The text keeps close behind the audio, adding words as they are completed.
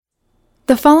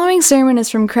The following sermon is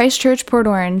from Christ Church, Port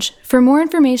Orange. For more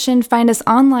information, find us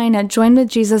online at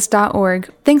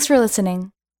joinwithjesus.org. Thanks for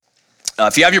listening.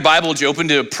 If you have your Bible, would you open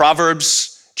to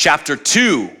Proverbs chapter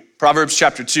 2? Proverbs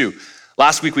chapter 2.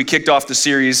 Last week we kicked off the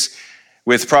series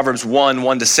with Proverbs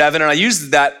 1:1-7, and I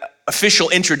used that official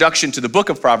introduction to the book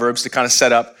of Proverbs to kind of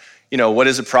set up, what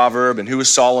is a proverb and who is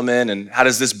Solomon and how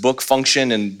does this book function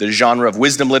in the genre of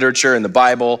wisdom literature in the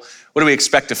Bible? What do we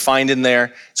expect to find in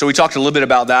there? So we talked a little bit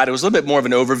about that. It was a little bit more of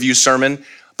an overview sermon,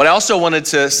 but I also wanted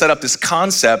to set up this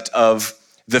concept of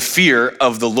the fear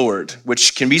of the Lord,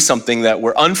 which can be something that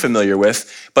we're unfamiliar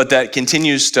with, but that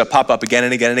continues to pop up again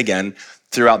and again and again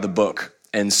throughout the book.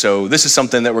 And so this is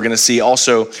something that we're going to see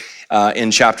also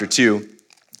in chapter 2.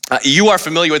 You are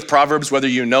familiar with Proverbs, whether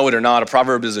you know it or not. A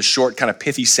proverb is a short, kind of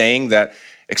pithy saying that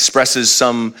expresses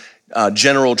some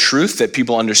general truth that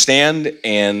people understand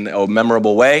in a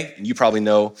memorable way. And you probably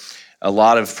know a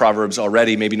lot of Proverbs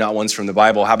already, maybe not ones from the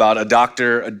Bible. How about a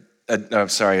doctor a day?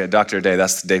 That's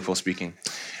the Daypool speaking.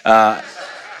 An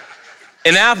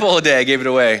apple a day, I gave it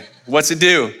away. What's it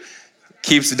do?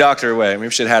 Keeps the doctor away. Maybe we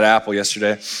should have had an apple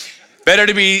yesterday. Better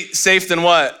to be safe than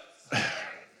what?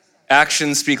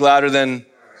 Actions speak louder than...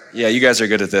 Yeah, you guys are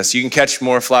good at this. You can catch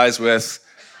more flies with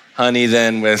honey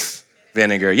than with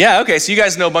vinegar. Yeah, okay, so you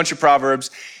guys know a bunch of Proverbs.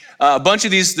 A bunch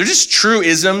of these, they're just true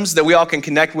isms that we all can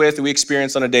connect with, that we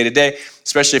experience on a day-to-day,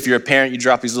 especially if you're a parent, you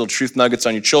drop these little truth nuggets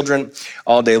on your children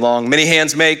all day long. Many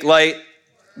hands make light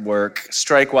work.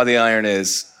 Strike while the iron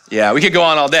is. Yeah, we could go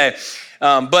on all day.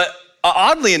 But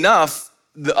oddly enough,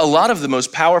 a lot of the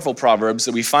most powerful Proverbs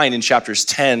that we find in chapters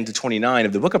 10-29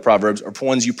 of the book of Proverbs are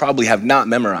ones you probably have not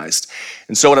memorized.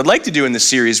 And so what I'd like to do in this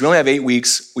series, we only have 8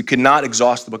 weeks. We could not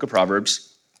exhaust the book of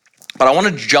Proverbs, but I want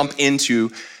to jump into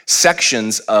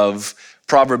sections of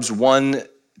Proverbs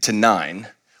 1-9,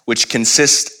 which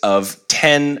consist of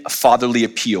 10 fatherly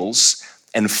appeals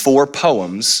and 4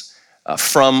 poems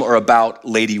from or about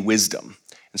Lady Wisdom.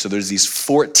 And so there's these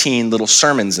 14 little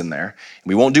sermons in there.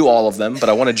 We won't do all of them, but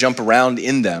I want to jump around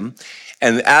in them.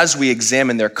 And as we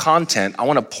examine their content, I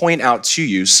want to point out to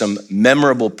you some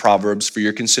memorable Proverbs for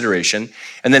your consideration.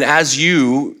 And then as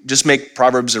you just make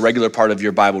Proverbs a regular part of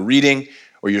your Bible reading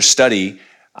or your study,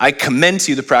 I commend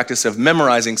to you the practice of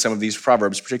memorizing some of these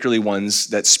Proverbs, particularly ones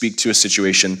that speak to a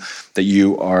situation that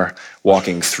you are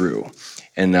walking through.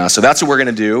 And so that's what we're going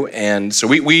to do. And so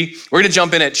we're going to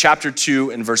jump in at chapter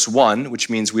 2 and verse 1, which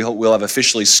means we'll have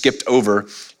officially skipped over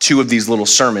 2 of these little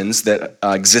sermons that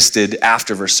existed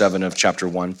after verse 7 of chapter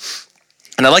 1.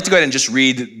 And I'd like to go ahead and just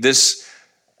read this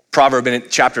proverb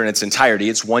chapter in its entirety.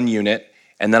 It's 1 unit.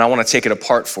 And then I want to take it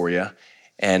apart for you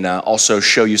and also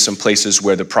show you some places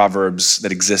where the proverbs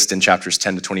that exist in chapters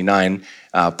 10-29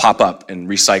 pop up and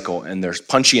recycle. And they're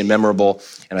punchy and memorable.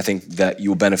 And I think that you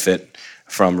will benefit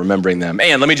from remembering them.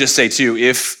 And let me just say too,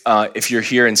 if you're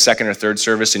here in second or third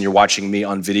service and you're watching me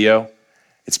on video,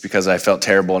 it's because I felt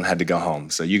terrible and had to go home.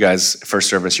 So you guys, first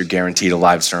service, you're guaranteed a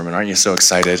live sermon. Aren't you so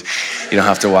excited? You don't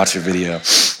have to watch a video.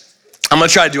 I'm gonna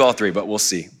try to do all 3, but we'll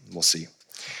see.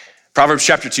 Proverbs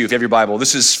chapter 2, if you have your Bible,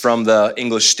 this is from the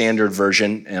English Standard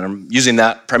Version, and I'm using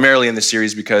that primarily in this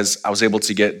series because I was able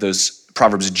to get those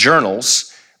Proverbs journals,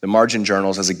 the margin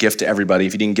journals, as a gift to everybody.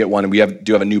 If you didn't get one, and we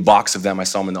do have a new box of them. I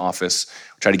saw them in the office.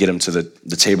 We'll try to get them to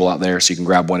the table out there so you can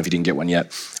grab one if you didn't get one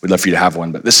yet. We'd love for you to have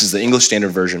one, but this is the English Standard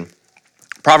Version.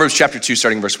 Proverbs chapter 2,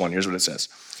 starting verse 1. Here's what it says.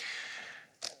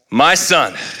 My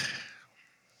son,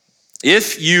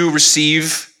 if you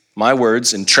receive my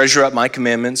words and treasure up my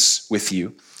commandments with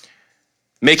you,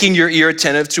 making your ear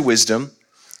attentive to wisdom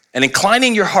and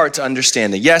inclining your heart to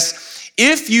understanding. Yes,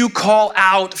 if you call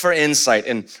out for insight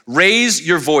and raise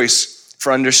your voice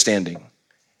for understanding,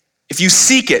 if you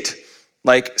seek it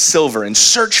like silver and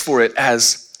search for it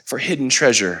as for hidden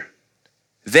treasure,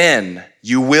 then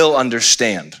you will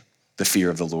understand the fear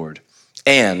of the Lord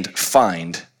and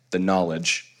find the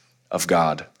knowledge of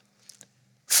God.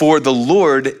 For the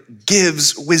Lord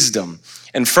gives wisdom,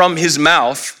 and from his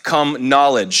mouth come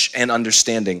knowledge and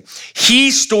understanding.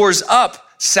 He stores up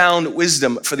sound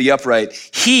wisdom for the upright.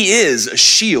 He is a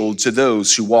shield to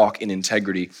those who walk in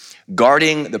integrity,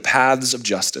 guarding the paths of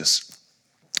justice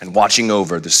and watching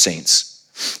over the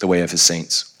saints, the way of his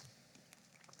saints.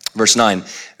 Verse 9,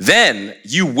 then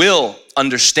you will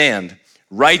understand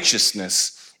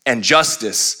righteousness and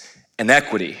justice and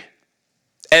equity,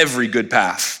 every good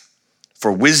path.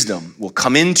 For wisdom will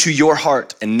come into your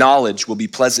heart and knowledge will be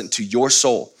pleasant to your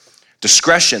soul.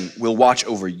 Discretion will watch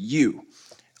over you.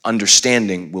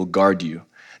 Understanding will guard you,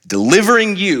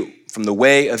 delivering you from the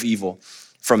way of evil,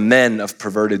 from men of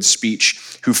perverted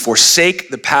speech, who forsake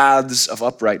the paths of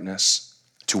uprightness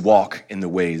to walk in the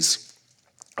ways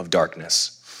of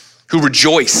darkness, who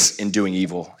rejoice in doing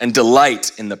evil and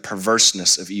delight in the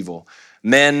perverseness of evil,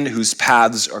 men whose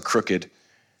paths are crooked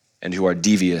and who are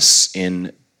devious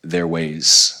in their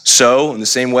ways. So, in the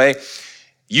same way,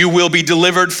 you will be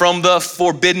delivered from the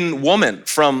forbidden woman,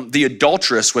 from the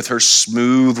adulteress with her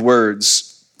smooth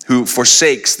words, who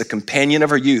forsakes the companion of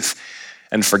her youth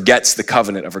and forgets the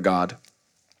covenant of her God.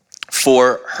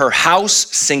 For her house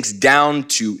sinks down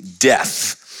to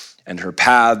death, and her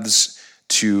paths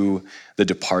to the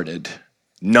departed.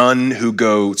 None who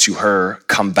go to her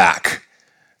come back,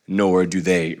 nor do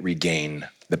they regain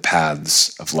the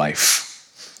paths of life.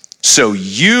 So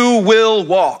you will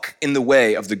walk in the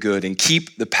way of the good and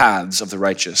keep the paths of the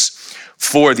righteous.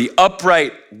 For the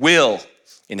upright will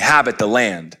inhabit the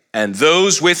land, and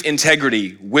those with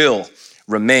integrity will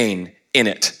remain in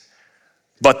it.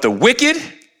 But the wicked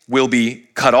will be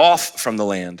cut off from the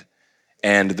land,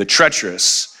 and the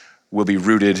treacherous will be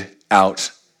rooted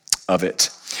out of it.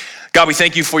 God, we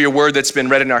thank you for your word that's been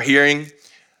read in our hearing.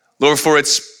 Lord, for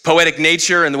its poetic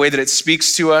nature and the way that it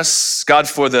speaks to us. God,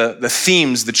 for the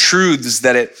themes, the truths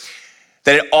that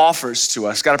it offers to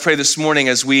us. God, I pray this morning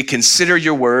as we consider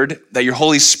your word, that your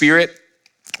Holy Spirit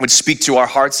would speak to our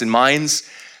hearts and minds.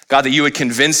 God, that you would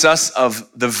convince us of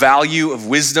the value of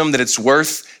wisdom, that it's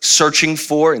worth searching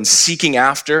for and seeking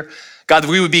after. God, that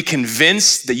we would be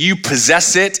convinced that you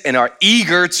possess it and are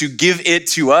eager to give it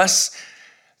to us.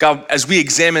 God, as we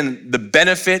examine the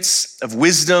benefits of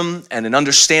wisdom and in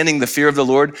understanding the fear of the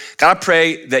Lord, God, I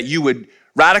pray that you would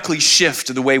radically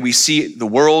shift the way we see the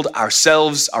world,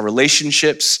 ourselves, our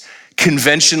relationships,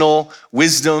 conventional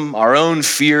wisdom, our own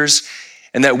fears,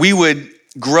 and that we would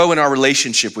grow in our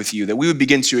relationship with you, that we would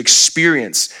begin to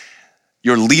experience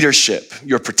your leadership,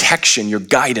 your protection, your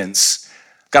guidance.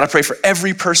 God, I pray for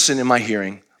every person in my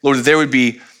hearing, Lord, that there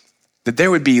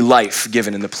would be life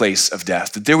given in the place of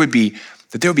death, that there would be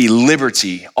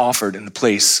liberty offered in the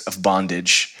place of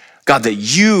bondage. God, that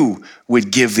you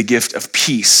would give the gift of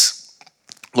peace,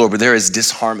 Lord, where there is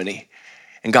disharmony.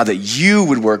 And God, that you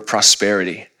would work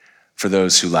prosperity for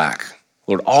those who lack.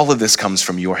 Lord, all of this comes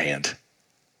from your hand.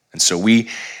 And so we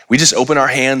just open our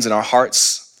hands and our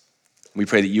hearts. We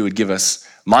pray that you would give us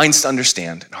minds to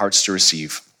understand and hearts to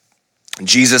receive. In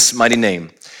Jesus' mighty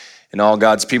name. And all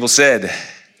God's people said,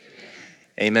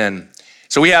 amen.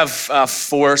 So we have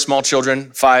 4 small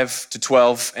children, 5 to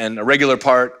 12, and a regular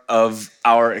part of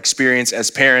our experience as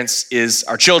parents is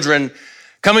our children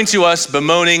coming to us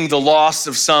bemoaning the loss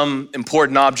of some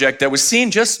important object that was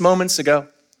seen just moments ago.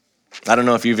 I don't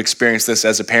know if you've experienced this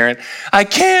as a parent. I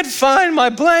can't find my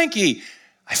blankie.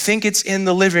 I think it's in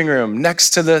the living room next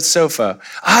to the sofa.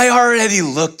 I already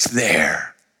looked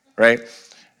there, right?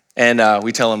 And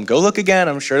we tell them, go look again.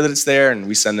 I'm sure that it's there. And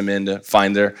we send them in to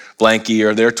find their blankie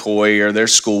or their toy or their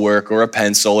schoolwork or a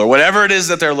pencil or whatever it is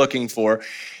that they're looking for.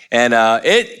 And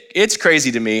it's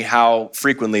crazy to me how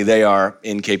frequently they are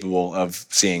incapable of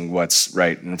seeing what's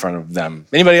right in front of them.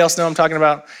 Anybody else know what I'm talking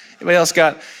about? Anybody else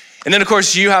got? And then, of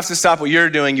course, you have to stop what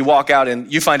you're doing. You walk out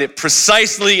and you find it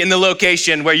precisely in the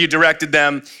location where you directed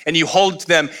them, and you hold to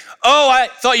them. Oh, I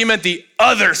thought you meant the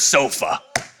other sofa.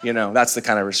 You know, that's the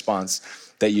kind of response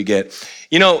that you get.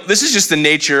 You know, this is just the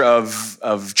nature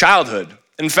of childhood.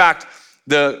 In fact,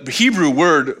 the Hebrew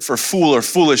word for fool or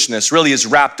foolishness really is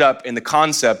wrapped up in the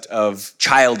concept of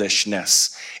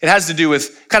childishness. It has to do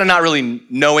with kind of not really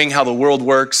knowing how the world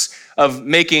works, of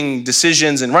making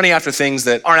decisions and running after things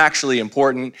that aren't actually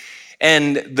important.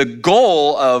 And the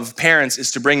goal of parents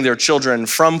is to bring their children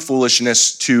from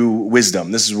foolishness to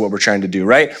wisdom. This is what we're trying to do,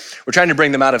 right? We're trying to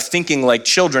bring them out of thinking like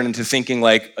children into thinking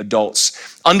like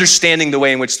adults, understanding the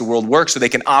way in which the world works so they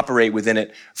can operate within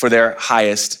it for their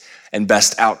highest and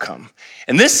best outcome.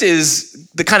 And this is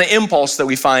the kind of impulse that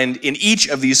we find in each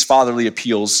of these fatherly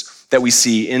appeals that we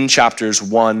see in chapters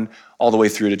 1 all the way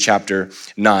through to chapter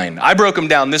 9. I broke them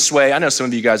down this way. I know some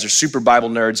of you guys are super Bible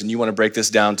nerds and you want to break this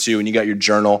down too, and you got your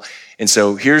journal. And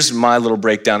so here's my little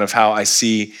breakdown of how I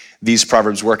see these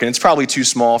Proverbs work. And it's probably too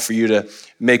small for you to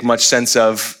make much sense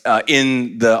of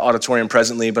in the auditorium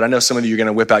presently, but I know some of you are going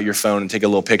to whip out your phone and take a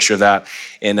little picture of that.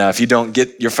 And if you don't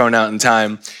get your phone out in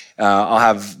time, I'll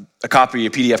have a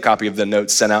PDF copy of the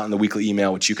notes sent out in the weekly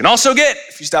email, which you can also get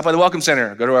if you stop by the Welcome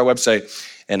Center. Go to our website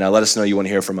and let us know you want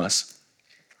to hear from us.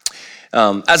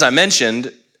 As I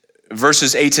mentioned,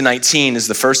 verses 8 to 19 is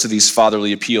the first of these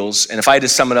fatherly appeals. And if I had to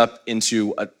sum it up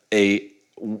into a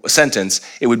sentence,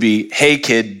 it would be, hey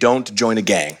kid, don't join a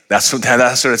gang. That's what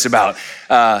it's about.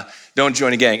 Don't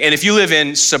join a gang. And if you live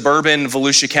in suburban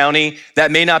Volusia County, that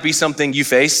may not be something you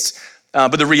faced.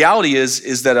 But the reality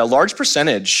is that a large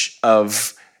percentage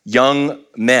of young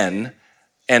men,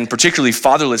 and particularly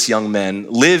fatherless young men,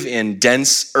 live in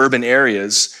dense urban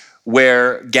areas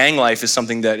where gang life is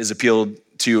something that is appealed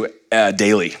to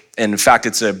daily. And in fact,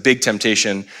 it's a big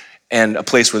temptation and a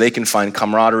place where they can find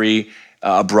camaraderie,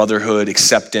 brotherhood,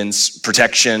 acceptance,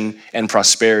 protection, and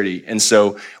prosperity. And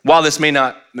so while this may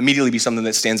not immediately be something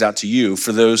that stands out to you,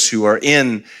 for those who are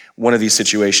in one of these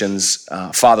situations,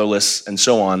 fatherless and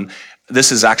so on,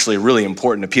 this is actually a really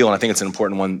important appeal, and I think it's an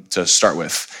important one to start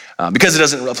with. Because it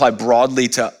doesn't apply broadly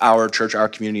to our church, our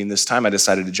community in this time, I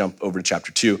decided to jump over to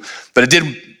chapter 2. But it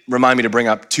did remind me to bring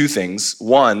up two things.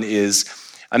 One is,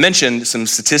 I mentioned some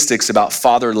statistics about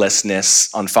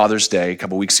fatherlessness on Father's Day a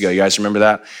couple weeks ago. You guys remember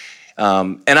that?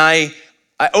 And I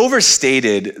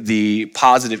overstated the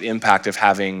positive impact of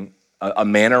having a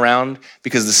man around,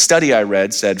 because the study I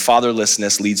read said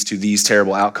fatherlessness leads to these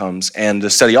terrible outcomes. And the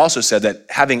study also said that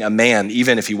having a man,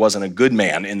 even if he wasn't a good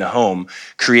man in the home,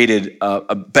 created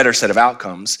a better set of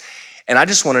outcomes. And I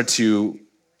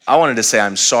wanted to say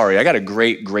I'm sorry. I got a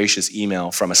great, gracious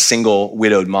email from a single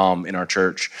widowed mom in our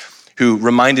church who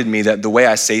reminded me that the way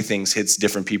I say things hits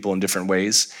different people in different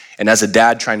ways. And as a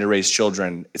dad trying to raise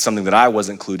children, it's something that I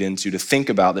wasn't clued into, to think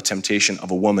about the temptation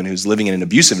of a woman who's living in an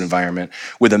abusive environment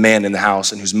with a man in the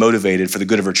house and who's motivated for the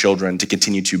good of her children to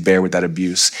continue to bear with that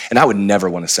abuse. And I would never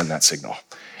want to send that signal.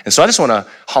 And so I just want to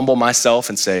humble myself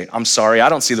and say, I'm sorry, I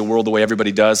don't see the world the way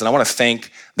everybody does. And I want to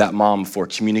thank that mom for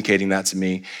communicating that to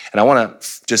me. And I want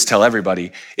to just tell everybody,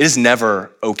 it is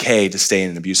never okay to stay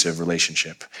in an abusive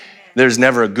relationship. There's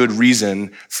never a good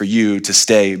reason for you to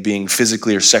stay being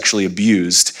physically or sexually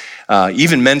abused,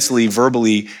 even mentally,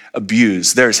 verbally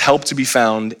abused. There's help to be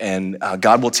found, and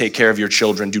God will take care of your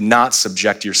children. Do not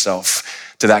subject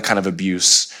yourself to that kind of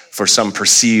abuse for some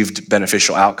perceived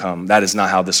beneficial outcome. That is not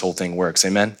how this whole thing works.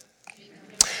 Amen?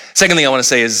 Second thing I want to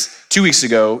say is, 2 weeks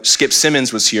ago, Skip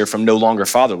Simmons was here from No Longer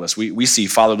Fatherless. We see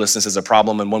fatherlessness as a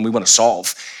problem and one we want to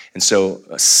solve. And so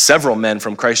several men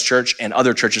from Christ Church and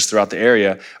other churches throughout the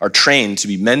area are trained to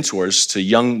be mentors to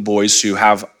young boys who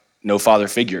have no father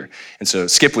figure. And so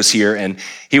Skip was here, and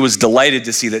he was delighted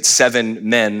to see that 7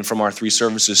 men from our 3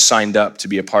 services signed up to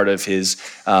be a part of his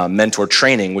mentor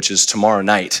training, which is tomorrow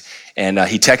night. And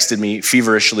he texted me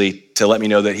feverishly to let me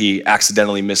know that he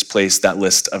accidentally misplaced that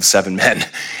list of 7 men.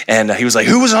 And he was like,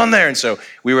 who was on there? And so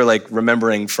we were like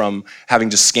remembering from having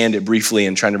just scanned it briefly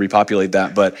and trying to repopulate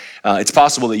that. But it's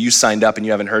possible that you signed up and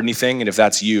you haven't heard anything. And if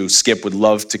that's you, Skip would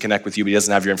love to connect with you, but he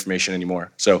doesn't have your information anymore.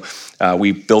 So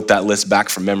we built that list back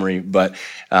from memory. But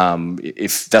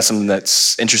if that's something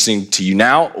that's interesting to you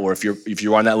now, or if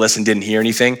you're on that list and didn't hear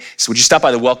anything, so would you stop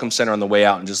by the Welcome Center on the way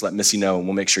out and just let Missy know, and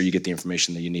we'll make sure you get the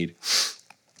information that you need.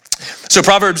 So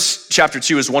Proverbs chapter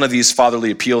 2 is one of these fatherly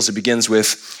appeals. It begins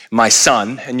with my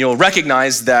son, and you'll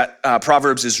recognize that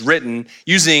Proverbs is written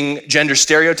using gender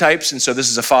stereotypes, and so this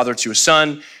is a father to a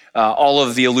son. All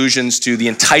of the allusions to the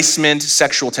enticement,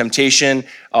 sexual temptation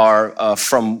are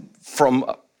from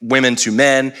women to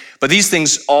men, but these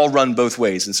things all run both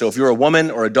ways. And so if you're a woman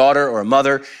or a daughter or a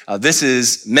mother, this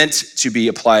is meant to be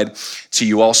applied to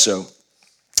you also.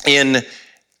 In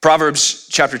Proverbs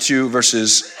chapter 2,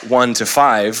 verses 1 to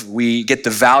 5, we get the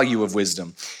value of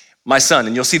wisdom. My son,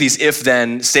 and you'll see these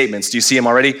if-then statements. Do you see them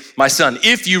already? My son,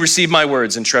 if you receive my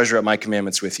words and treasure up my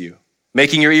commandments with you,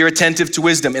 making your ear attentive to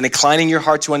wisdom and inclining your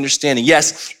heart to understanding.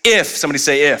 Yes, if, somebody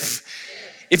say if.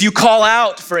 If you call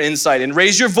out for insight and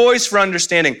raise your voice for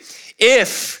understanding,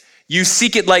 if you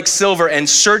seek it like silver and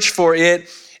search for it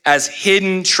as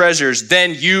hidden treasures,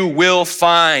 then you will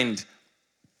find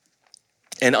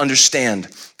and understand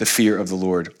the fear of the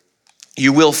Lord.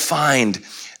 You will find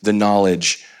the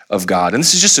knowledge of God. And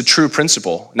this is just a true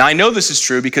principle. Now, I know this is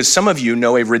true because some of you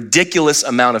know a ridiculous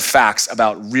amount of facts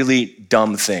about really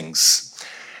dumb things.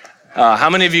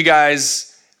 How many of you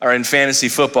guys are in fantasy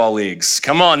football leagues?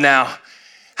 Come on now.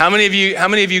 How many of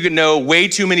you know way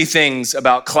too many things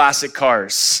about classic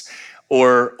cars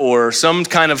or some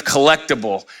kind of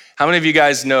collectible? How many of you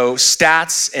guys know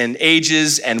stats and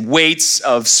ages and weights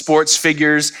of sports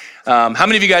figures? How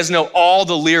many of you guys know all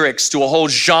the lyrics to a whole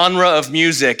genre of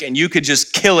music and you could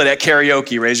just kill it at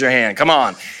karaoke? Raise your hand, come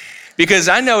on. Because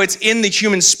I know it's in the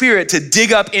human spirit to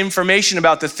dig up information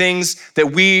about the things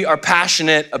that we are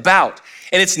passionate about.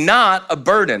 And it's not a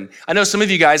burden. I know some of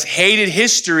you guys hated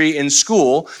history in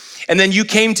school, and then you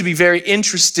came to be very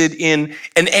interested in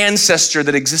an ancestor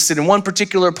that existed in one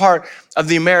particular part of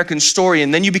the American story,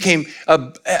 and then you became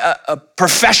a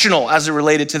professional as it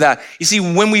related to that. You see,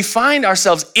 when we find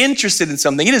ourselves interested in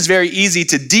something, it is very easy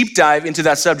to deep dive into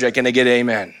that subject and to get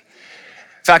amen.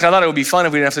 In fact, I thought it would be fun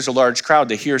if we didn't have such a large crowd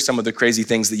to hear some of the crazy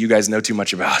things that you guys know too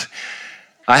much about.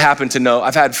 I happen to know,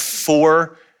 I've had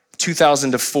 4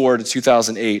 2004 to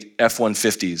 2008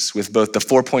 F-150s with both the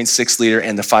 4.6 liter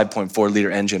and the 5.4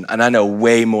 liter engine. And I know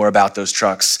way more about those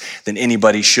trucks than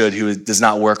anybody should who does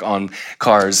not work on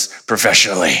cars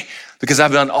professionally, because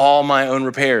I've done all my own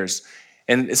repairs.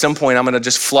 And at some point, I'm gonna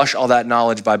just flush all that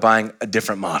knowledge by buying a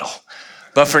different model.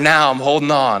 But for now, I'm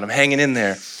holding on, I'm hanging in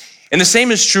there. And the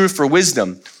same is true for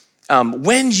wisdom.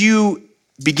 When you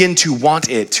begin to want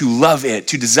it, to love it,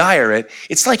 to desire it,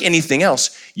 it's like anything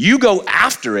else. You go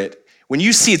after it. When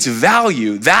you see its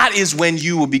value, that is when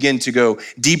you will begin to go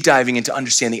deep diving into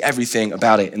understanding everything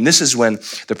about it. And this is when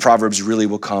the Proverbs really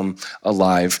will come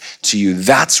alive to you.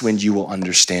 That's when you will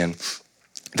understand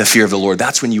the fear of the Lord.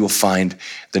 That's when you will find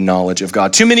the knowledge of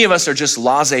God. Too many of us are just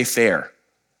laissez-faire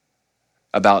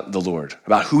about the Lord,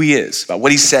 about who he is, about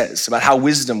what he says, about how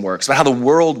wisdom works, about how the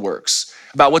world works,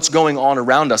 about what's going on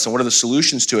around us and what are the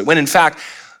solutions to it. When in fact,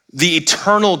 the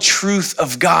eternal truth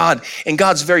of God and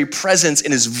God's very presence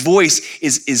and his voice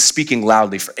is speaking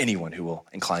loudly for anyone who will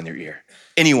incline their ear,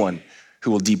 anyone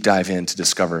who will deep dive in to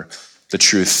discover the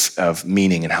truth of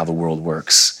meaning and how the world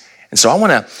works. And so I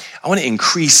want to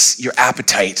increase your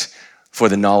appetite for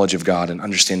the knowledge of God and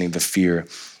understanding the fear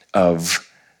of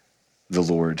the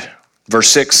Lord. Verse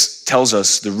 6 tells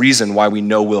us the reason why we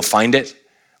know we'll find it.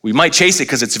 We might chase it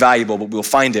because it's valuable, but we'll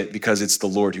find it because it's the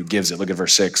Lord who gives it. Look at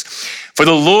verse 6. For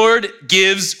the Lord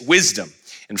gives wisdom,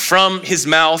 and from his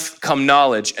mouth come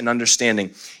knowledge and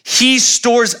understanding. He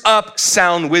stores up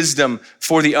sound wisdom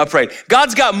for the upright.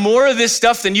 God's got more of this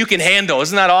stuff than you can handle.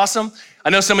 Isn't that awesome?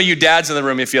 I know some of you dads in the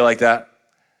room, you feel like that.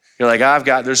 You're like,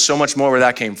 there's so much more where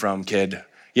that came from, kid.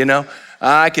 You know,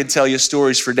 I could tell you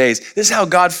stories for days. This is how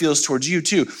God feels towards you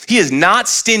too. He is not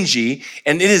stingy,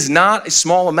 and it is not a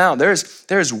small amount. There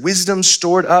is wisdom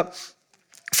stored up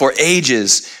for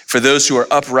ages for those who are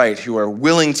upright, who are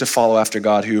willing to follow after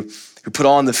God, who put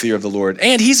on the fear of the Lord.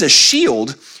 And he's a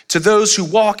shield to those who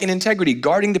walk in integrity,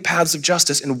 guarding the paths of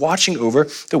justice and watching over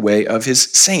the way of his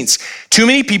saints. Too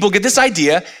many people get this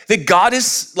idea that God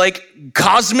is like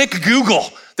cosmic Google.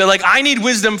 They're like, I need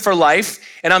wisdom for life,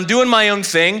 and I'm doing my own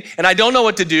thing, and I don't know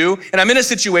what to do, and I'm in a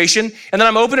situation, and then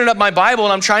I'm opening up my Bible,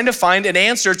 and I'm trying to find an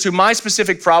answer to my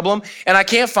specific problem, and I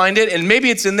can't find it, and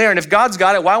maybe it's in there, and if God's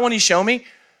got it, why won't he show me?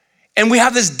 And we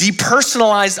have this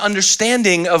depersonalized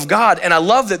understanding of God, and I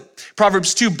love that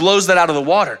Proverbs 2 blows that out of the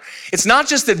water. It's not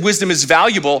just that wisdom is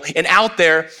valuable and out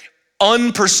there,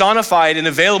 unpersonified and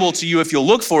available to you if you'll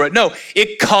look for it. No,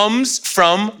 it comes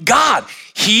from God.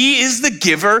 He is the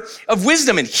giver of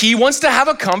wisdom, and he wants to have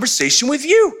a conversation with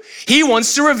you. He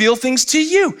wants to reveal things to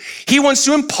you. He wants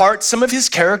to impart some of his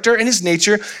character and his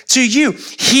nature to you.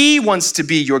 He wants to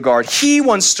be your guard. He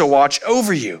wants to watch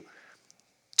over you.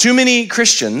 Too many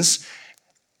Christians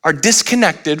are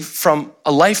disconnected from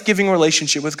a life-giving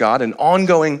relationship with God, an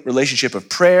ongoing relationship of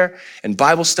prayer and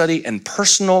Bible study and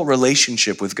personal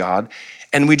relationship with God,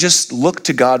 and we just look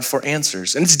to God for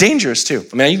answers. And it's dangerous too.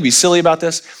 I mean, you can be silly about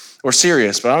this or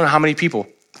serious, but I don't know how many people,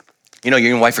 you and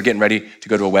your wife are getting ready to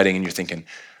go to a wedding and you're thinking,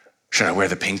 should I wear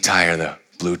the pink tie or the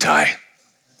blue tie?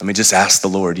 Let me just ask the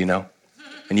Lord,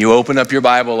 And you open up your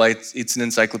Bible like it's an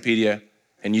encyclopedia,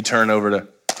 and you turn over to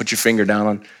put your finger down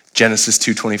on Genesis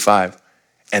 2:25.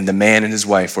 And the man and his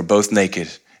wife were both naked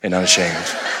and unashamed,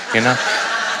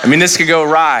 I mean, this could go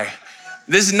awry.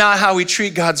 This is not how we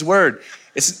treat God's word.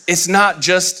 It's not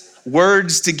just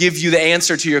words to give you the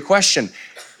answer to your question.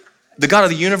 The God of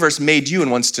the universe made you and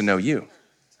wants to know you.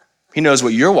 He knows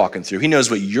what you're walking through. He knows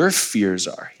what your fears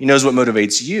are. He knows what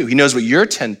motivates you. He knows what your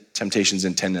temptations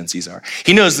and tendencies are.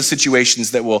 He knows the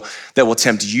situations that will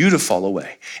tempt you to fall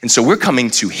away. And so we're coming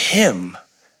to him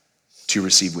to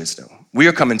receive wisdom. We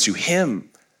are coming to him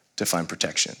to find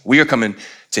protection. We are coming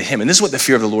to him. And this is what the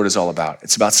fear of the Lord is all about.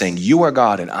 It's about saying, you are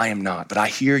God and I am not, but I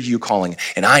hear you calling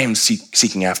and I am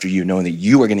seeking after you, knowing that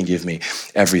you are going to give me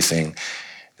everything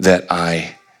that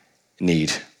I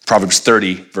need. Proverbs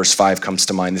 30, verse 5 comes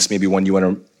to mind. This may be one you want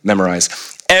to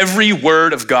memorize. Every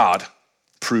word of God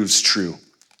proves true.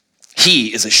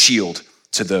 He is a shield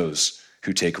to those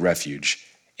who take refuge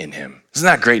in him. Isn't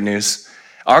that great news?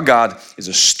 Our God is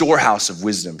a storehouse of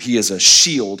wisdom. He is a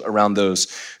shield around those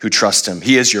who trust him.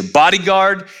 He is your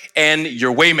bodyguard and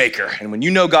your waymaker. And when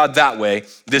you know God that way,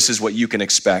 this is what you can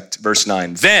expect. Verse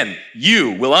 9, then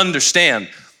you will understand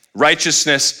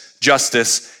righteousness,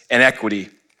 justice, and equity,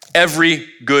 every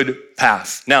good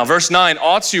path. Now, verse 9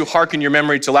 ought to hearken your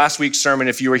memory to last week's sermon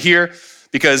if you were here,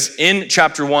 because in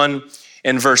chapter 1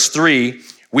 and verse 3,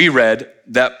 we read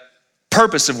that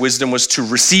purpose of wisdom was to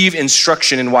receive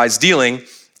instruction in wise dealing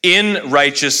in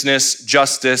righteousness,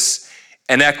 justice,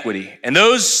 and equity. And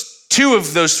those two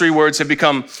of those three words have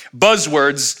become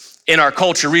buzzwords in our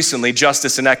culture recently,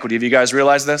 justice and equity. Have you guys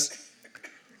realized this?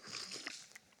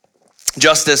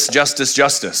 Justice, justice,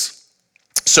 justice.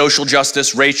 Social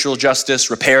justice, racial justice,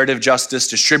 reparative justice,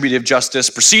 distributive justice,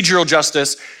 procedural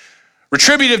justice,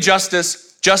 retributive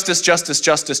justice, justice, justice,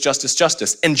 justice, justice,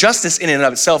 justice. And justice in and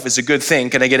of itself is a good thing.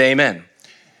 Can I get amen?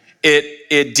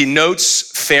 It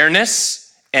denotes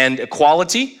fairness and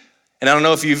equality. And I don't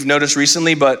know if you've noticed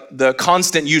recently, but the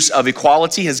constant use of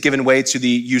equality has given way to the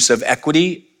use of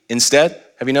equity instead.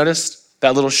 Have you noticed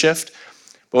that little shift?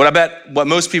 But what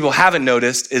most people haven't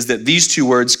noticed is that these two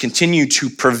words continue to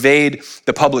pervade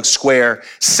the public square,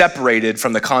 separated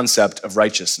from the concept of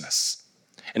righteousness.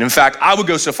 And in fact, I would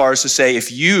go so far as to say,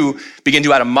 if you begin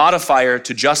to add a modifier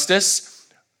to justice,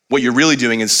 what you're really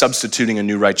doing is substituting a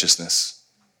new righteousness,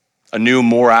 a new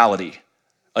morality,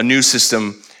 a new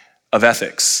system of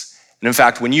ethics. And in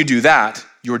fact, when you do that,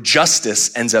 your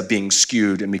justice ends up being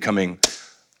skewed and becoming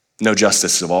no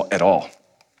justice at all.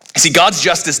 See, God's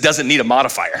justice doesn't need a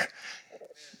modifier.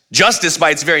 Justice, by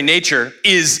its very nature,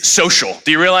 is social.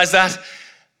 Do you realize that?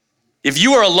 If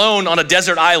you are alone on a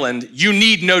desert island, you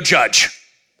need no judge.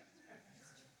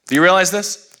 Do you realize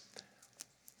this?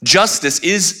 Justice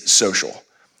is social.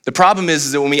 The problem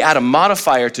is that when we add a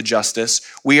modifier to justice,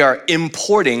 we are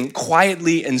importing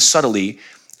quietly and subtly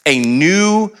a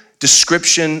new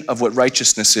description of what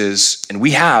righteousness is, and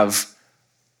we have,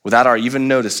 without our even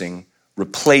noticing,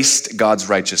 replaced God's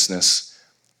righteousness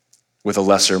with a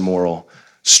lesser moral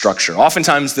structure.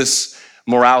 Oftentimes, this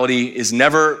morality is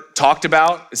never talked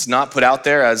about. It's not put out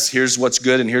there as here's what's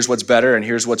good and here's what's better and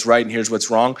here's what's right and here's what's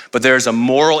wrong. But there's a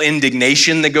moral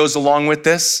indignation that goes along with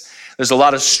this. There's a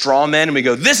lot of straw men, and we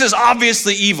go, this is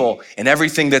obviously evil, and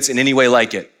everything that's in any way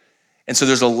like it. And so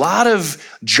there's a lot of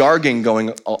jargon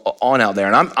going on out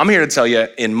there. And I'm here to tell you,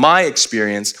 in my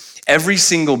experience, every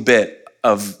single bit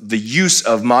of the use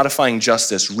of modifying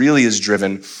justice really is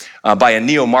driven by a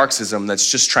neo-Marxism that's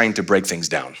just trying to break things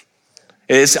down.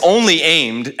 It's only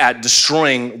aimed at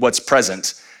destroying what's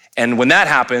present. And when that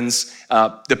happens,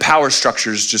 the power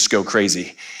structures just go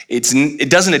crazy. It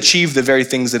doesn't achieve the very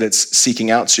things that it's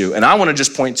seeking out to. And I want to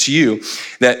just point to you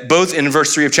that both in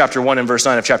verse 3 of chapter 1 and verse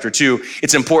 9 of chapter 2,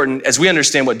 it's important as we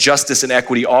understand what justice and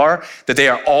equity are, that they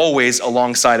are always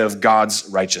alongside of God's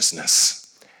righteousness.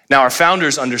 Now, our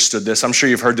founders understood this. I'm sure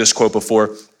you've heard this quote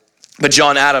before. But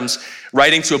John Adams,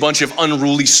 writing to a bunch of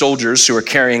unruly soldiers who are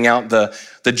carrying out the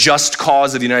just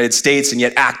cause of the United States and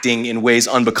yet acting in ways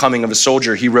unbecoming of a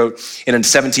soldier, he wrote in a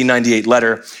 1798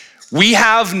 letter, "We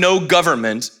have no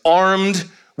government armed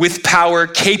with power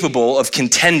capable of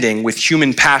contending with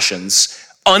human passions,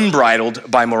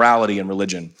 unbridled by morality and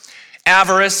religion.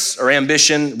 Avarice or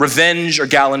ambition, revenge or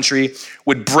gallantry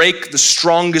would break the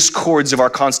strongest cords of our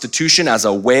Constitution as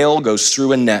a whale goes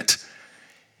through a net."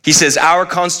 He says, our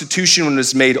Constitution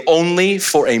was made only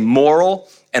for a moral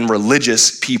and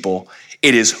religious people.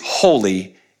 It is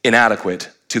wholly inadequate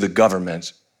to the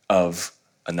government of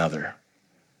another.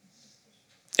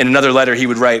 In another letter, he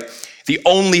would write, the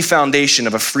only foundation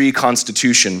of a free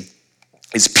Constitution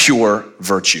is pure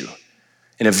virtue.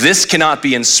 And if this cannot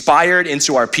be inspired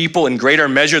into our people in greater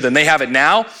measure than they have it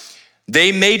now,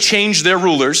 they may change their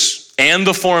rulers and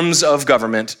the forms of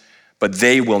government, but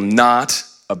they will not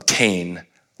obtain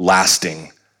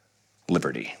lasting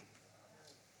liberty.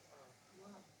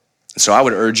 So I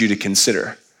would urge you to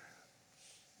consider,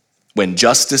 when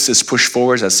justice is pushed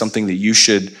forward as something that you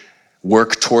should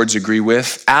work towards, agree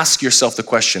with, ask yourself the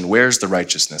question, where's the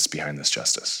righteousness behind this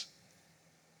justice?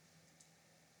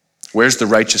 Where's the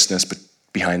righteousness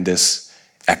behind this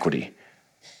equity?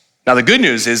 Now, the good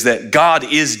news is that God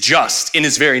is just in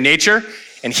his very nature,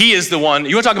 and he is the one.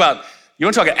 You want to talk about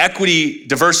equity,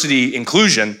 diversity,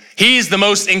 inclusion? He's the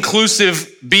most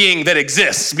inclusive being that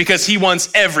exists because he wants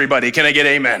everybody. Can I get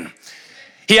amen?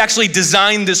 He actually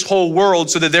designed this whole world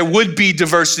so that there would be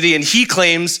diversity, and he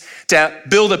claims to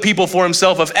build a people for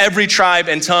himself of every tribe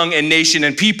and tongue and nation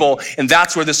and people, and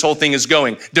that's where this whole thing is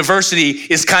going. Diversity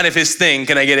is kind of his thing.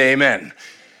 Can I get amen?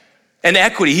 And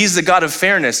equity, he's the God of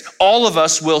fairness. All of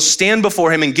us will stand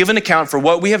before him and give an account for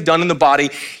what we have done in the body.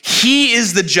 He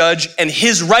is the judge, and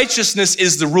his righteousness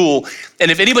is the rule. And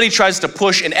if anybody tries to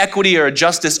push an equity or a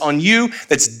justice on you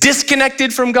that's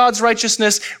disconnected from God's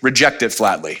righteousness, reject it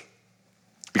flatly.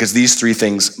 Because these three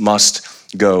things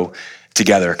must go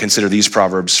together. Consider these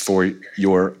proverbs for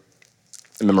your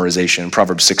memorization.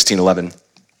 Proverbs 16:11.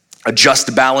 A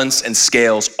just balance and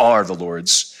scales are the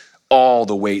Lord's. All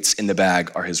the weights in the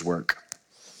bag are his work.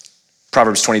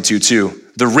 Proverbs 22:2.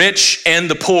 The rich and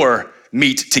the poor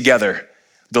meet together.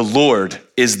 The Lord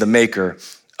is the maker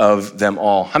of them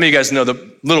all. How many of you guys know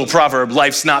the little proverb,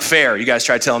 life's not fair? You guys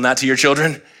try telling that to your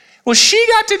children? Well, she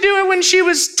got to do it when she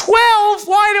was 12.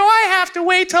 Why do I have to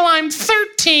wait till I'm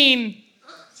 13?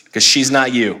 Because she's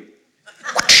not you,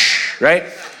 right?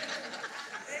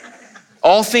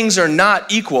 All things are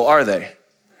not equal, are they?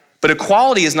 But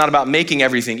equality is not about making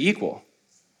everything equal.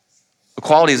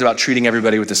 Equality is about treating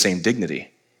everybody with the same dignity.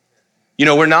 You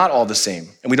know, we're not all the same,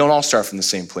 and we don't all start from the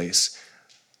same place.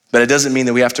 But it doesn't mean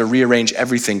that we have to rearrange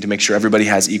everything to make sure everybody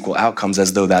has equal outcomes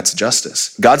as though that's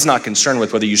justice. God's not concerned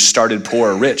with whether you started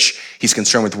poor or rich. He's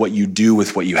concerned with what you do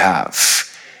with what you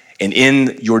have. And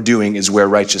in your doing is where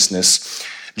righteousness,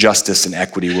 justice, and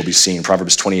equity will be seen.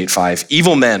 Proverbs 28:5.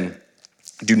 Evil men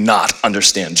do not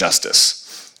understand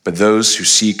justice, but those who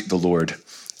seek the Lord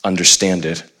understand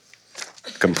it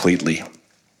completely.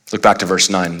 Look back to verse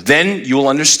 9. Then you will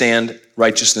understand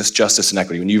righteousness, justice, and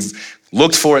equity. When you've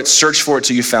looked for it, searched for it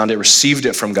till you found it, received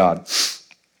it from God,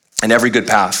 and every good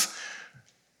path.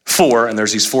 And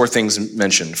there's these 4 things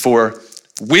mentioned. For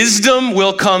wisdom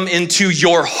will come into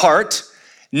your heart,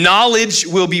 knowledge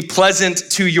will be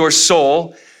pleasant to your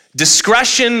soul,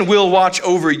 discretion will watch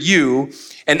over you,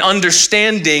 and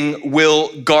understanding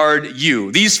will guard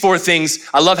you. These 4 things,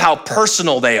 I love how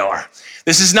personal they are.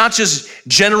 This is not just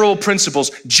general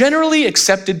principles, generally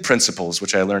accepted principles,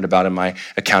 which I learned about in my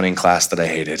accounting class that I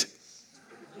hated.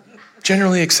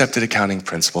 Generally accepted accounting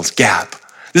principles, GAAP.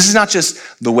 This is not just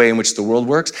the way in which the world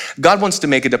works. God wants to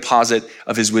make a deposit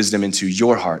of his wisdom into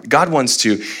your heart. God wants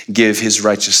to give his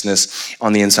righteousness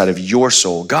on the inside of your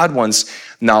soul. God wants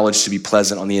knowledge to be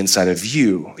pleasant on the inside of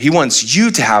you. He wants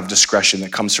you to have discretion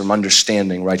that comes from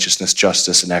understanding righteousness,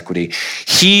 justice, and equity.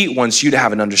 He wants you to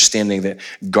have an understanding that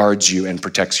guards you and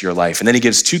protects your life. And then he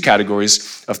gives 2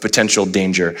 categories of potential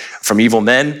danger: from evil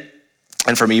men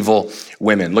and from evil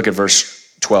women. Look at verse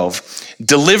 12.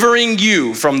 Delivering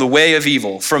you from the way of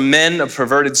evil, from men of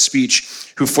perverted speech,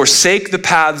 who forsake the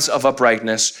paths of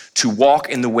uprightness to walk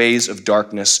in the ways of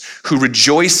darkness, who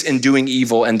rejoice in doing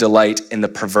evil and delight in the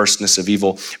perverseness of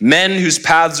evil, men whose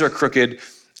paths are crooked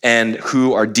and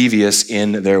who are devious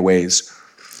in their ways.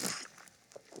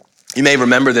 You may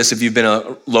remember this if you've been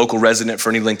a local resident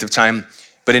for any length of time,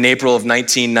 but in April of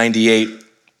 1998,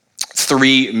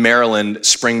 3 Maryland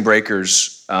spring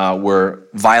breakers were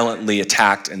violently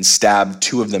attacked and stabbed.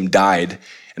 2 of them died,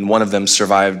 and 1 of them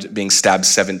survived being stabbed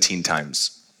 17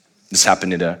 times. This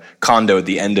happened at a condo at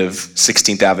the end of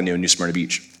 16th Avenue in New Smyrna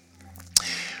Beach.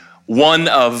 One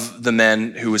of the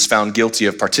men who was found guilty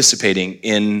of participating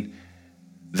in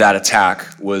that attack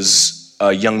was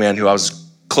a young man who I was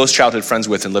close childhood friends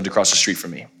with and lived across the street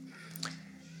from me.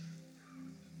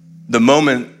 The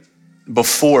moment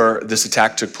before this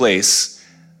attack took place,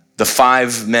 the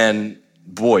 5 men,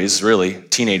 boys, really,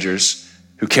 teenagers,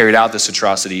 who carried out this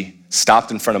atrocity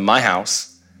stopped in front of my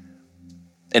house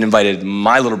and invited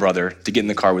my little brother to get in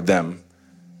the car with them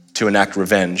to enact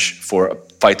revenge for a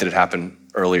fight that had happened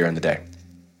earlier in the day.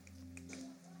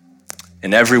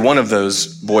 And every one of those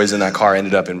boys in that car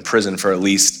ended up in prison for at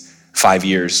least 5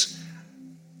 years.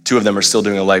 2 of them are still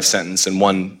doing a life sentence, and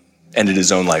 1 ended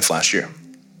his own life last year.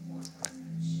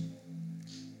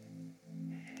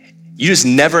 You just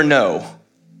never know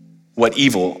what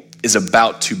evil is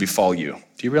about to befall you.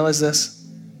 Do you realize this?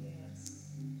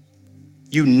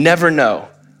 You never know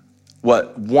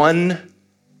what one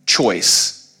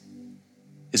choice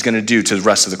is going to do to the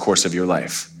rest of the course of your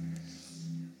life.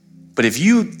 But if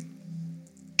you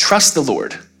trust the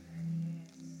Lord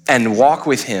and walk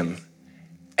with him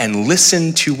and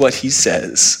listen to what he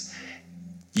says,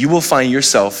 you will find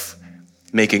yourself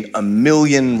making a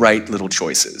million right little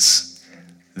choices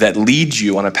that lead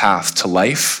you on a path to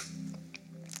life,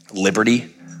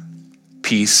 liberty,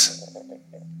 peace,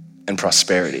 and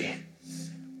prosperity.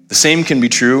 The same can be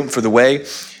true for the way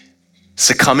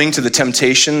succumbing to the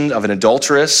temptation of an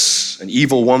adulteress, an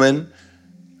evil woman,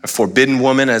 a forbidden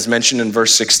woman, as mentioned in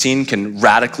verse 16, can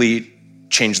radically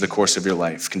change the course of your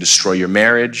life, can destroy your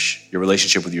marriage, your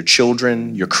relationship with your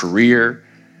children, your career.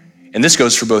 And this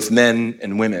goes for both men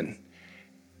and women.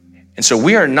 And so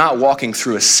we are not walking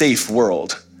through a safe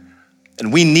world,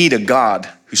 and we need a God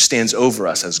who stands over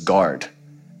us as guard,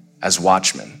 as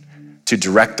watchman, to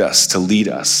direct us, to lead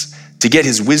us, to get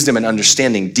his wisdom and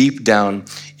understanding deep down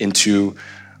into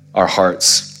our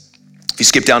hearts. If you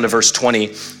skip down to verse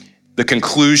 20, the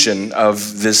conclusion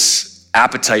of this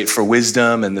appetite for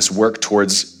wisdom and this work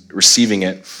towards receiving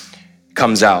it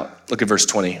comes out. Look at verse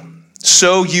 20.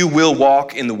 So you will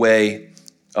walk in the way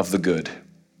of the good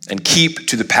and keep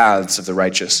to the paths of the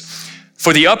righteous.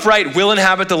 For the upright will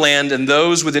inhabit the land, and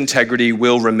those with integrity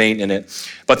will remain in it.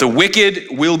 But the wicked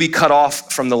will be cut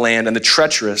off from the land, and the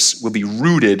treacherous will be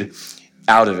rooted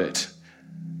out of it.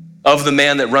 Of the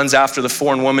man that runs after the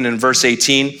foreign woman in verse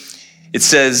 18, It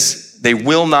says they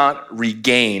will not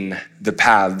regain the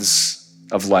paths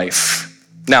of life.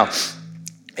 Now,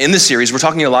 in this series, we're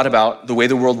talking a lot about the way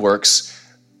the world works,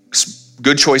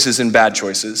 good choices and bad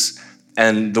choices,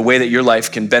 and the way that your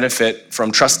life can benefit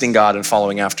from trusting God and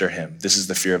following after him. This is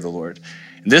the fear of the Lord.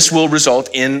 This will result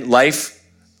in life,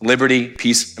 liberty,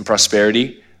 peace, and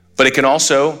prosperity, but it can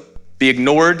also be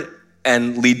ignored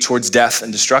and lead towards death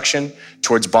and destruction,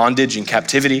 towards bondage and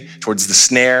captivity, towards the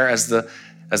snare, as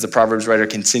the Proverbs writer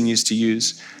continues to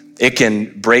use. It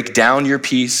can break down your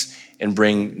peace and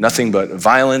bring nothing but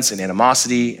violence and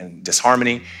animosity and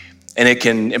disharmony, and it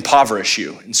can impoverish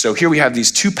you. And so here we have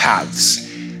these two paths.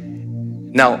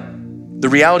 Now, the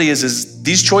reality is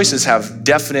these choices have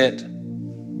definite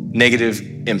negative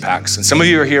impacts. And some of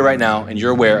you are here right now and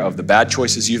you're aware of the bad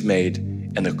choices you've made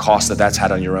and the cost that that's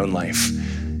had on your own life.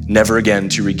 Never again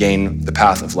to regain the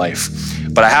path of life.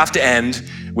 But I have to end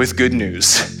with good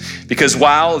news, because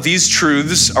while these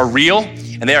truths are real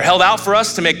and they are held out for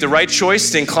us to make the right choice,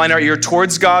 to incline our ear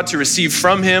towards God, to receive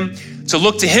from him, to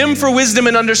look to him for wisdom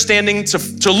and understanding,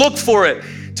 to look for it,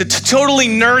 to totally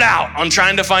nerd out on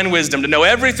trying to find wisdom, to know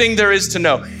everything there is to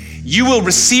know. You will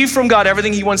receive from God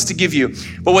everything he wants to give you.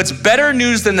 But what's better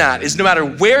news than that is no matter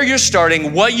where you're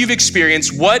starting, what you've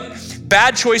experienced, what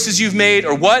bad choices you've made,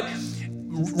 or what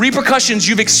repercussions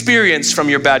you've experienced from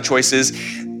your bad choices,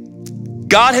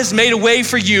 God has made a way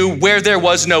for you where there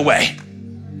was no way.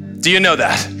 Do you know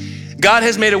that? God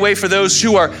has made a way for those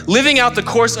who are living out the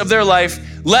course of their life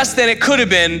less than it could have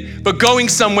been, but going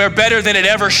somewhere better than it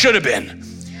ever should have been.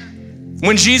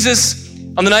 When Jesus,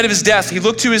 on the night of his death, he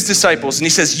looked to his disciples and he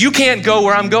says, "You can't go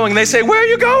where I'm going." And they say, "Where are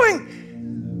you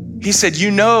going?" He said,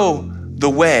 "You know the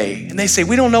way." And they say,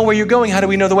 "We don't know where you're going. How do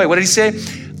we know the way?" What did he say?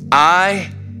 "I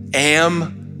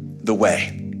am the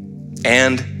way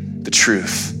and the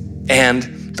truth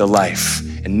and the life.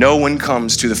 And no one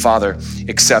comes to the Father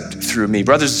except through me."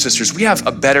 Brothers and sisters, we have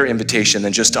a better invitation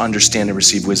than just to understand and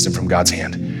receive wisdom from God's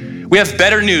hand. We have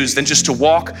better news than just to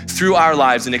walk through our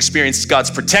lives and experience God's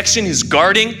protection, his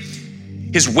guarding,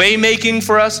 his way making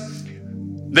for us.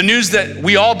 The news that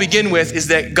we all begin with is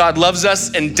that God loves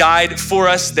us and died for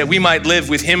us that we might live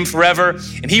with him forever.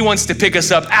 And he wants to pick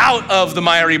us up out of the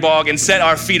miry bog and set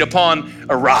our feet upon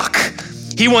a rock.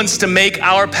 He wants to make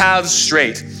our paths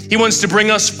straight. He wants to bring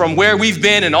us from where we've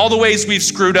been and all the ways we've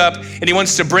screwed up, and he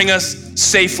wants to bring us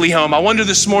safely home. I wonder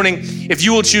this morning if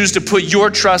you will choose to put your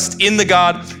trust in the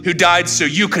God who died so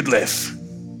you could live,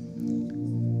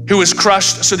 who was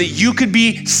crushed so that you could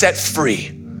be set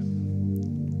free,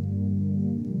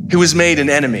 who was made an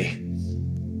enemy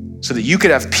so that you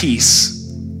could have peace,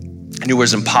 and who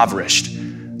was impoverished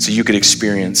so you could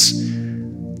experience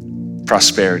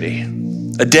prosperity.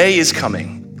 A day is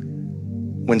coming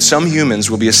when some humans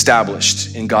will be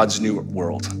established in God's new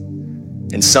world,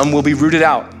 and some will be rooted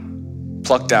out,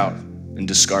 plucked out, and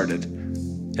discarded.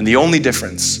 And the only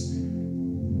difference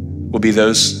will be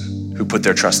those who put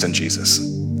their trust in Jesus,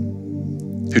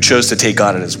 who chose to take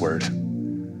God at his word,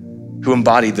 who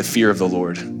embodied the fear of the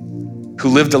Lord, who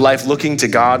lived a life looking to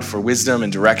God for wisdom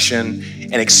and direction,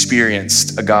 and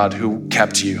experienced a God who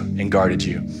kept you and guarded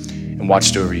you and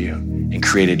watched over you and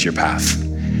created your path.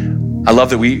 I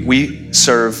love that we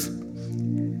serve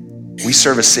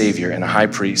a Savior and a high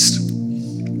priest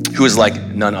who is like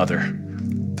none other.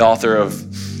 The author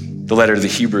of the letter to the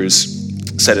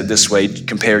Hebrews said it this way,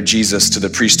 compared Jesus to the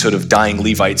priesthood of dying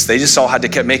Levites. They just all had to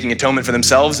keep making atonement for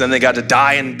themselves, then they got to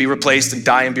die and be replaced and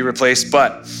die and be replaced.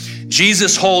 But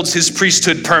Jesus holds his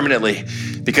priesthood permanently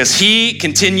because he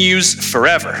continues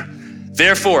forever.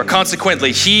 Therefore,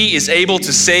 consequently, he is able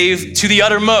to save to the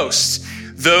uttermost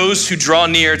those who draw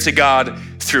near to God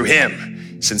through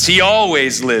him, since he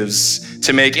always lives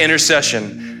to make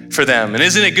intercession for them. And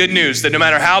isn't it good news that no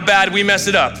matter how bad we mess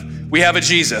it up, we have a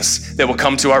Jesus that will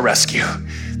come to our rescue?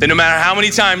 That no matter how many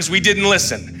times we didn't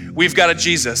listen, we've got a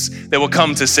Jesus that will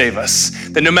come to save us.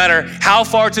 That no matter how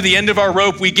far to the end of our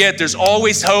rope we get, there's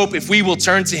always hope if we will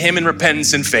turn to him in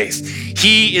repentance and faith.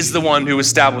 He is the one who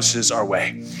establishes our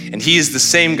way. And he is the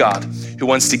same God who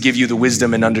wants to give you the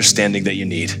wisdom and understanding that you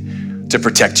need to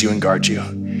protect you and guard you.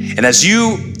 And as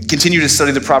you continue to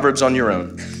study the Proverbs on your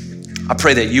own, I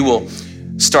pray that you will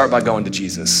start by going to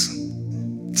Jesus.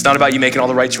 It's not about you making all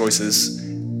the right choices,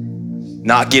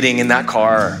 not getting in that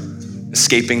car, or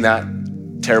escaping that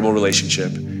terrible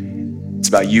relationship. It's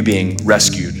about you being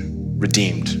rescued,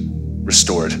 redeemed,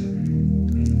 restored,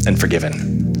 and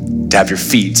forgiven. To have your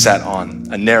feet set on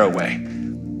a narrow way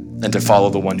and to follow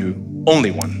the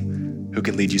only one who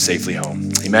can lead you safely home.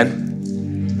 Amen.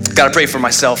 God, I pray for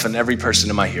myself and every person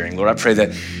in my hearing. Lord, I pray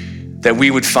that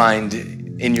we would find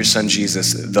in your son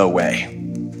Jesus the way.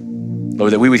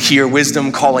 Lord, that we would hear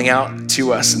wisdom calling out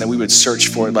to us and that we would search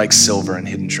for it like silver and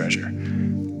hidden treasure.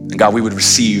 And God, we would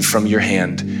receive from your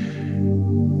hand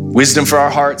wisdom for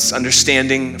our hearts,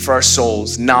 understanding for our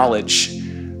souls, knowledge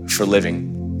for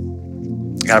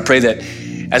living. God, I pray that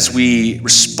as we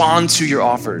respond to your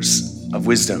offers of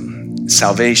wisdom,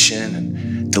 salvation,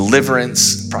 and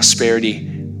deliverance,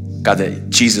 prosperity, God,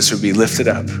 that Jesus would be lifted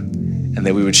up and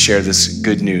that we would share this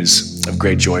good news of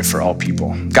great joy for all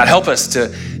people. God, help us to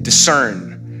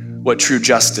discern what true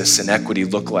justice and equity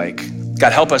look like.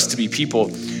 God, help us to be people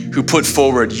who put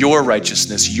forward your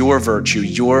righteousness, your virtue,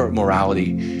 your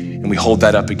morality, and we hold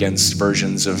that up against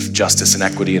versions of justice and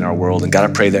equity in our world. And God,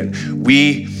 I pray that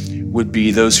we would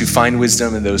be those who find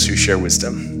wisdom and those who share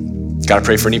wisdom. God, I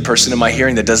pray for any person in my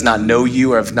hearing that does not know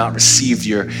you or have not received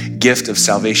your gift of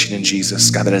salvation in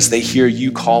Jesus. God, that as they hear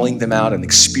you calling them out and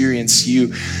experience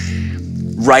you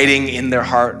writing in their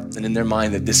heart and in their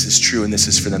mind that this is true and this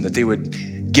is for them, that they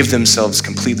would give themselves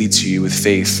completely to you with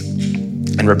faith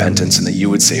and repentance and that you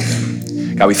would save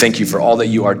them. God, we thank you for all that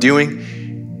you are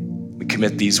doing. We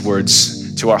commit these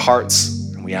words to our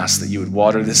hearts and we ask that you would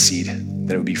water the seed,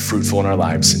 that it would be fruitful in our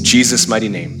lives. In Jesus' mighty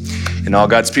name. And all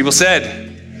God's people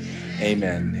said,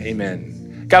 amen,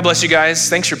 amen. God bless you guys.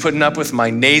 Thanks for putting up with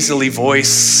my nasally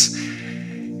voice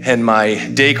and my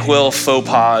Dayquil faux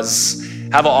pas.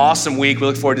 Have an awesome week. We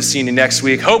look forward to seeing you next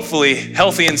week. Hopefully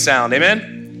healthy and sound,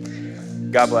 amen?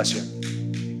 God bless you.